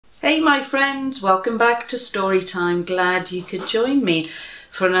Hey my friends, welcome back to Storytime. Glad you could join me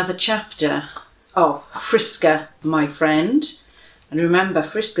for another chapter of Friska, my friend. And remember,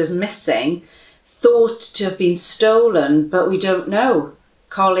 Friska's missing, thought to have been stolen, but we don't know.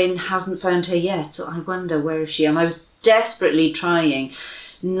 Colin hasn't found her yet, so I wonder where is she. And I was desperately trying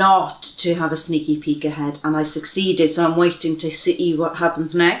not to have a sneaky peek ahead, and I succeeded, so I'm waiting to see what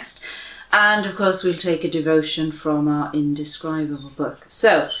happens next. And of course we'll take a devotion from our indescribable book.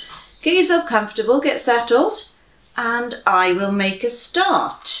 So get yourself comfortable, get settled, and I will make a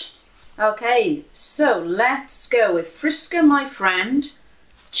start. Okay, so let's go with Friska, my friend,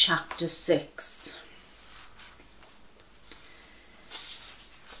 chapter 6.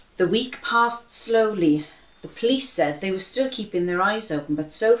 The week passed slowly. The police said they were still keeping their eyes open,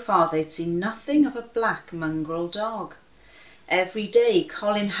 but so far they'd seen nothing of a black mongrel dog. Every day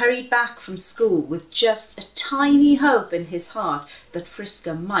Colin hurried back from school with just a tiny hope in his heart that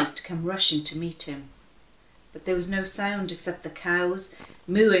Friska might come rushing to meet him. But there was no sound except the cows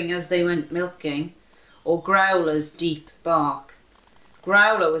mooing as they went milking, or Growler's deep bark.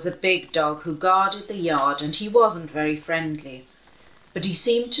 Growler was a big dog who guarded the yard, and he wasn't very friendly. But he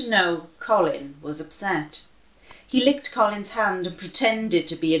seemed to know Colin was upset. He licked Colin's hand and pretended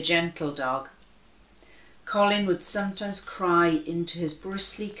to be a gentle dog. Colin would sometimes cry into his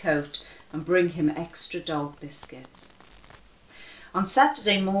bristly coat and bring him extra dog biscuits. On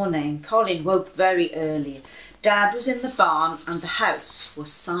Saturday morning, Colin woke very early. Dad was in the barn and the house was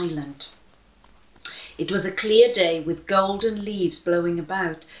silent. It was a clear day with golden leaves blowing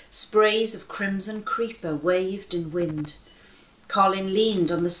about. Sprays of crimson creeper waved in wind. Colin leaned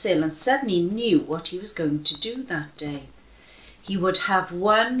on the sill and suddenly knew what he was going to do that day. He would have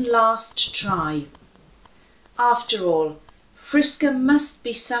one last try. After all, Friska must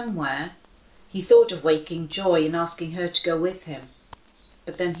be somewhere. He thought of waking Joy and asking her to go with him.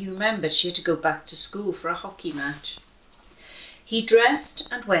 But then he remembered she had to go back to school for a hockey match. He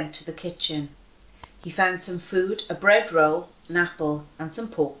dressed and went to the kitchen. He found some food, a bread roll, an apple and some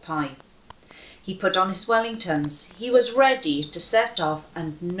pork pie. He put on his Wellingtons. He was ready to set off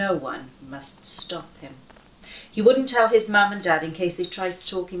and no one must stop him. He wouldn't tell his mum and dad in case they tried to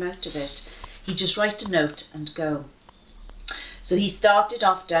talk him out of it. He'd just write a note and go. So he started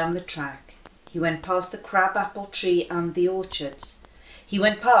off down the track. He went past the crab-apple tree and the orchards. He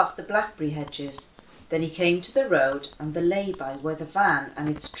went past the blackberry hedges. Then he came to the road and the lay-by where the van and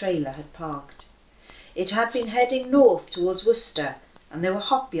its trailer had parked. It had been heading north towards Worcester, and there were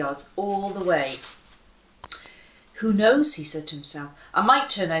hop yards all the way. Who knows, he said to himself, I might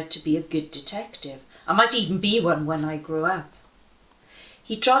turn out to be a good detective. I might even be one when I grow up.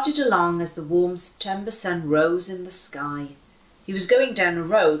 He trotted along as the warm September sun rose in the sky. He was going down a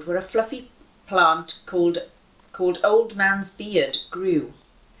road where a fluffy plant called Old Man's Beard grew.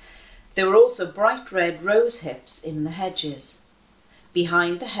 There were also bright red rose hips in the hedges.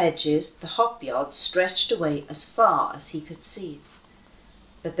 Behind the hedges, the hop yards stretched away as far as he could see.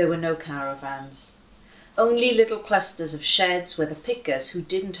 But there were no caravans. Only little clusters of sheds where the pickers who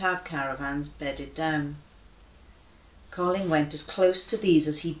didn't have caravans bedded down. Colin went as close to these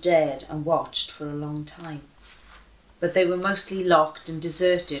as he dared and watched for a long time. But they were mostly locked and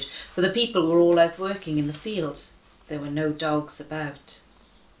deserted, for the people were all out working in the fields. There were no dogs about.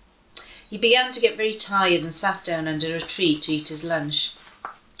 He began to get very tired and sat down under a tree to eat his lunch.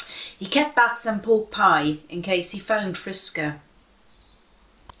 He kept back some pork pie in case he found Friska.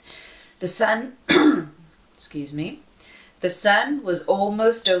 The sun, The sun was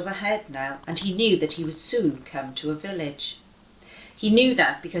almost overhead now, and he knew that he would soon come to a village. He knew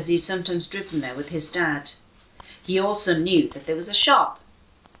that because he had sometimes driven there with his dad. He also knew that there was a shop.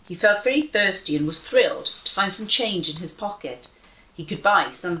 He felt very thirsty and was thrilled to find some change in his pocket. He could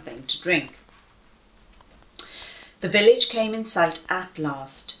buy something to drink. The village came in sight at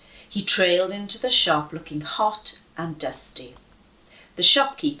last. He trailed into the shop looking hot and dusty. The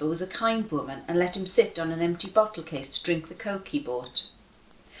shopkeeper was a kind woman and let him sit on an empty bottle case to drink the coke he bought.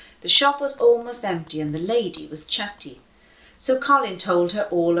 The shop was almost empty and the lady was chatty. So Colin told her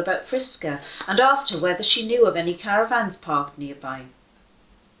all about Friska and asked her whether she knew of any caravans parked nearby.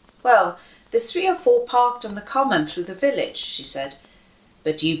 Well, there's 3 or 4 parked on the common through the village, she said.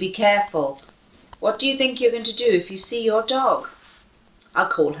 But you be careful. What do you think you're going to do if you see your dog? I'll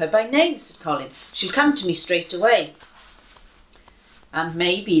call her by name, said Colin. She'll come to me straight away. And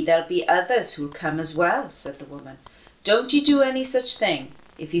maybe there'll be others who'll come as well, said the woman. Don't you do any such thing.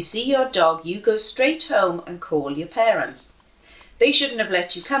 If you see your dog, you go straight home and call your parents. They shouldn't have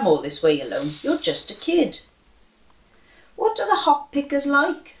let you come all this way alone. You're just a kid. What are the hop pickers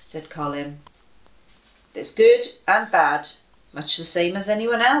like? Said Colin. There's good and bad. much the same as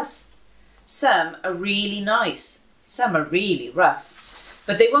anyone else. Some are really nice, some are really rough,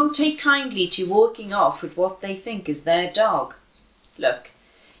 but they won't take kindly to walking off with what they think is their dog. Look,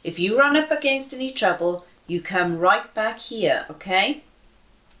 if you run up against any trouble, you come right back here, okay?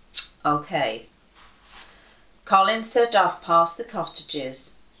 Okay. Colin set off past the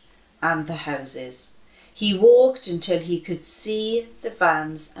cottages and the houses. He walked until he could see the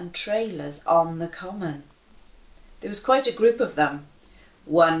vans and trailers on the common. There was quite a group of them,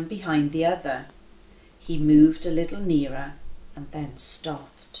 one behind the other. He moved a little nearer and then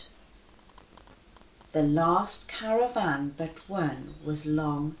stopped. The last caravan but one was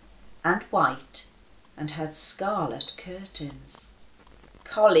long and white and had scarlet curtains.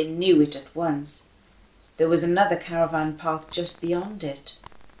 Colin knew it at once. There was another caravan parked just beyond it.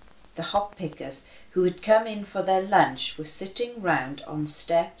 The hop pickers who had come in for their lunch were sitting round on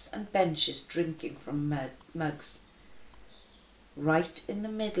steps and benches drinking from mugs. Right in the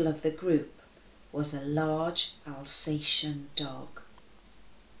middle of the group was a large Alsatian dog.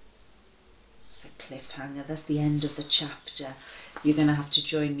 It's a cliffhanger. That's the end of the chapter. You're going to have to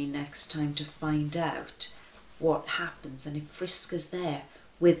join me next time to find out what happens and if Friska's there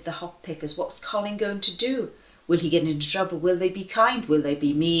with the hop pickers. What's Colin going to do? Will he get into trouble? Will they be kind? Will they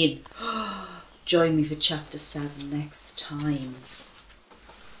be mean? Join me for chapter 7 next time.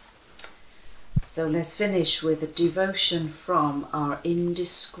 So let's finish with a devotion from our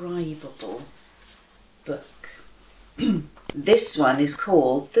indescribable book. This one is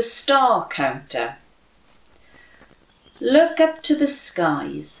called The Star Counter. Look up to the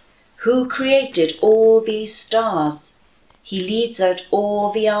skies. Who created all these stars? He leads out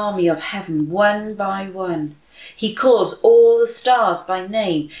all the army of heaven one by one. He calls all the stars by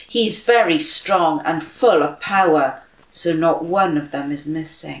name. He's very strong and full of power, so not one of them is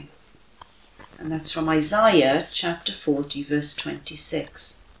missing. And that's from Isaiah chapter 40, verse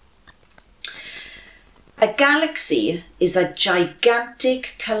 26. A galaxy is a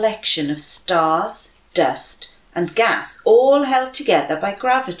gigantic collection of stars, dust, and gas, all held together by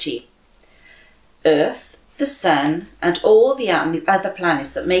gravity. Earth, the Sun, and all the other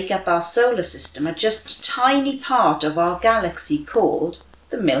planets that make up our solar system are just a tiny part of our galaxy called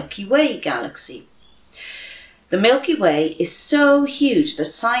the Milky Way galaxy. The Milky Way is so huge that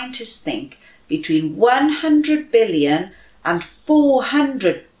scientists think between 100 billion and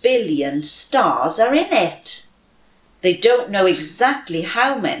 400 billion stars are in it. They don't know exactly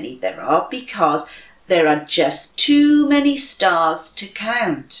how many there are because there are just too many stars to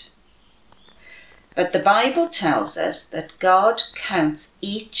count. But the Bible tells us that God counts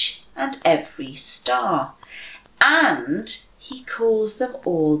each and every star, and he calls them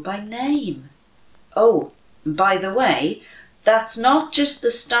all by name. Oh, and by the way, that's not just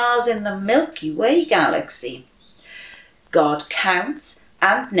the stars in the Milky Way galaxy. God counts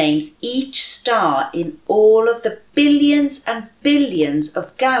and names each star in all of the billions and billions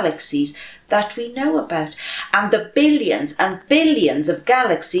of galaxies that we know about, and the billions and billions of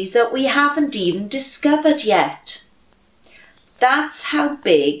galaxies that we haven't even discovered yet. That's how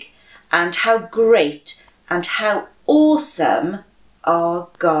big and how great and how awesome our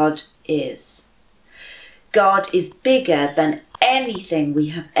God is. God is bigger than anything we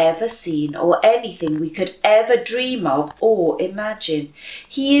have ever seen or anything we could ever dream of or imagine.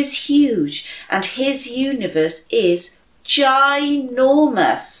 He is huge and his universe is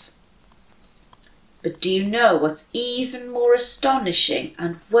ginormous. But do you know what's even more astonishing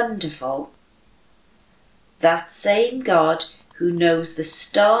and wonderful? That same God who knows the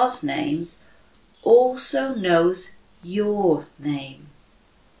stars' names also knows your name.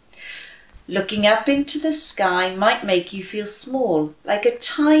 Looking up into the sky might make you feel small, like a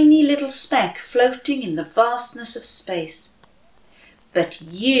tiny little speck floating in the vastness of space. But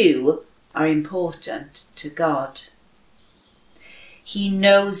you are important to God. He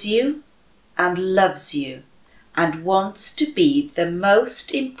knows you and loves you and wants to be the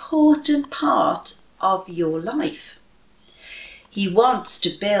most important part of your life. He wants to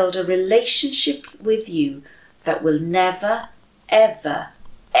build a relationship with you that will never, ever,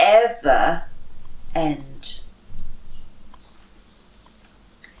 ever end.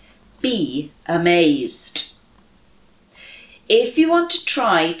 Be amazed. If you want to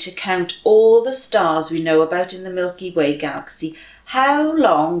try to count all the stars we know about in the Milky Way galaxy, how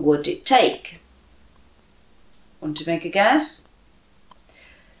long would it take? Want to make a guess?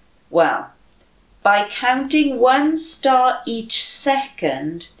 Well, by counting one star each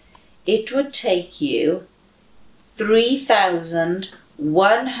second, it would take you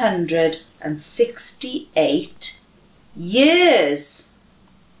 3,168 years.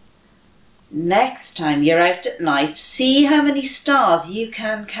 Next time you're out at night, see how many stars you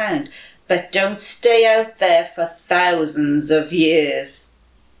can count, but don't stay out there for thousands of years.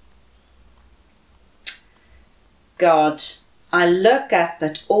 God, I look up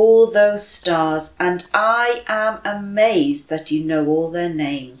at all those stars and I am amazed that you know all their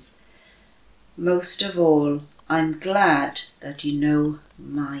names. Most of all, I'm glad that you know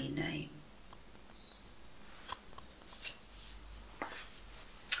my name.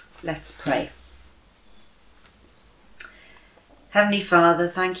 Let's pray. Heavenly Father,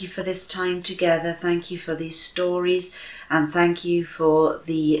 thank you for this time together. Thank you for these stories, and thank you for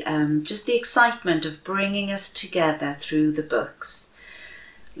the just the excitement of bringing us together through the books.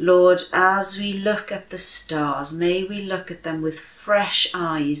 Lord, as we look at the stars, may we look at them with fresh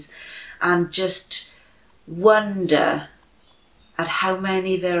eyes and just wonder at how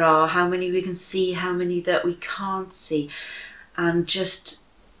many there are, how many we can see, how many that we can't see, and just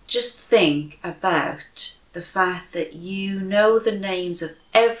think about the fact that you know the names of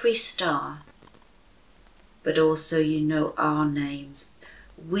every star, but also you know our names.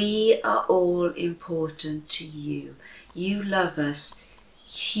 We are all important to you. You love us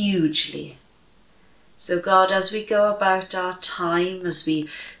hugely. So God, as we go about our time, as we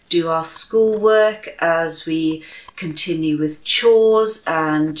do our schoolwork, as we continue with chores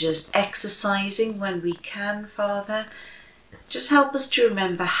and just exercising when we can, Father, just help us to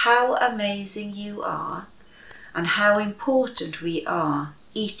remember how amazing you are and how important we are,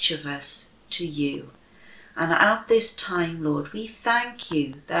 each of us, to you. And at this time, Lord, we thank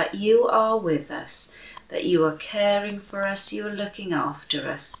you that you are with us, that you are caring for us, you are looking after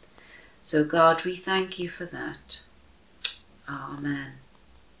us. So God, we thank you for that. Amen.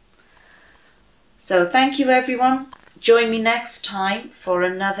 So thank you, everyone. Join me next time for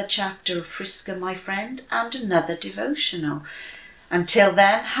another chapter of Frisker, my friend, and another devotional. Until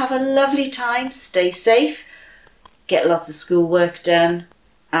then, have a lovely time, stay safe, get lots of schoolwork done,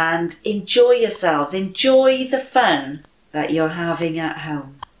 and enjoy yourselves. Enjoy the fun that you're having at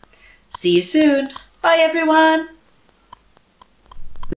home. See you soon. Bye, everyone.